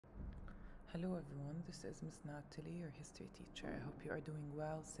Hello everyone, this is Miss Natally, your history teacher. I hope you are doing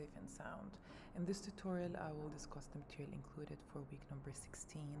well, safe and sound. In this tutorial, I will discuss the material included for week number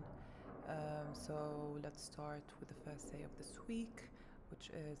 16. So let's start with the first day of this week, which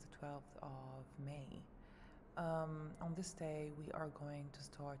is the 12th of May. On this day, we are going to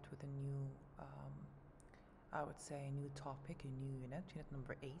start with a new, I would say, a new topic, a new unit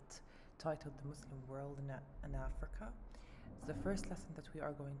number 8, titled The Muslim World in Africa. The first lesson that we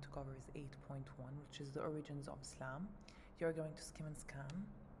are going to cover is 8.1, which is the origins of Islam. You are going to skim and scan.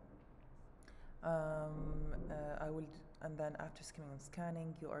 And then after skimming and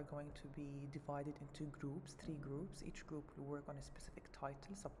scanning, you are going to be divided into groups, 3 groups. Each group will work on a specific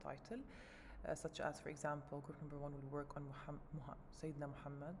title, subtitle, such as, for example, group number 1 will work on Sayyidina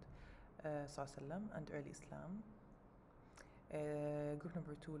Muhammad and early Islam. Group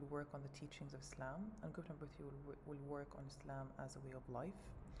number 2 will work on the teachings of Islam, and group number 3 will work on Islam as a way of life.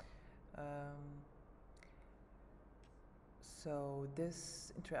 So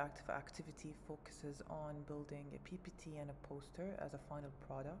this interactive activity focuses on building a PPT and a poster as a final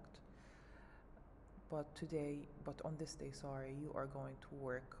product. But on this day, you are going to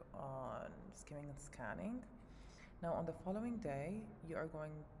work on skimming and scanning. Now on the following day, you are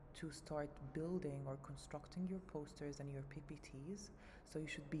going to start building or constructing your posters and your PPTs. So you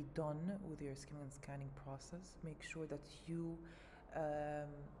should be done with your skimming and scanning process. Make sure that you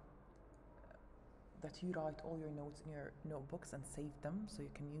write all your notes in your notebooks and save them so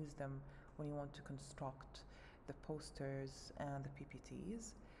you can use them when you want to construct the posters and the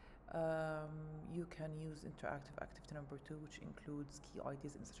PPTs. You can use interactive activity number 2, which includes key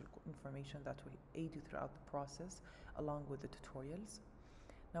ideas and essential information that will aid you throughout the process along with the tutorials.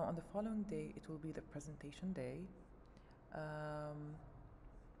 Now on the following day, it will be the presentation day.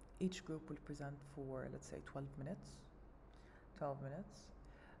 Each group will present for, let's say, 12 minutes.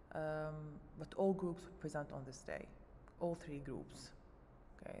 But all groups will present on this day, all 3 groups.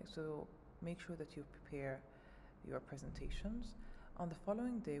 Okay, so make sure that you prepare your presentations. On the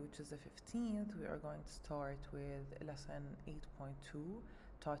following day, which is the 15th, we are going to start with lesson 8.2,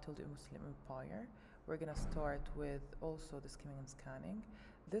 titled A Muslim Empire. We're going to start with also the skimming and scanning.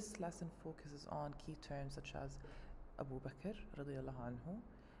 This lesson focuses on key terms such as Abu Bakr radiyallahu anhu.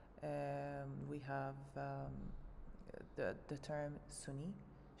 We have the term Sunni,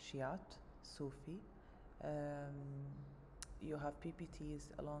 Shiite, Sufi. You have PPTs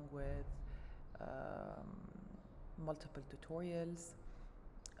along with multiple tutorials.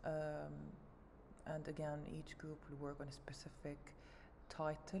 And again, each group will work on a specific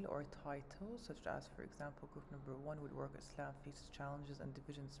title or titles, such as, for example, group number 1 will work Islam faces challenges and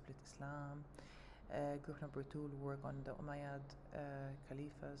divisions split Islam. Group number 2 will work on the Umayyad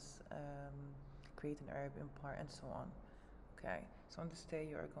Caliphs, create an Arab empire, and so on. Okay, so on this day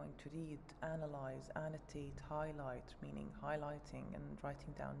you are going to read, analyze, annotate, highlight, meaning highlighting and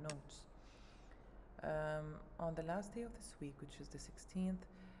writing down notes. On the last day of this week, which is the 16th,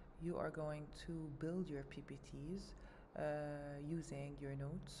 you are going to build your PPTs using your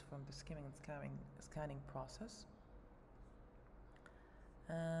notes from the skimming and scanning process.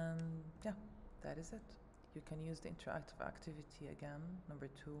 And yeah, that is it. You can use the interactive activity again, number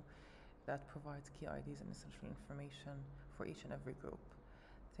 2, that provides key ideas and essential information for each and every group.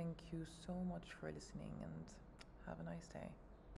 Thank you so much for listening and have a nice day.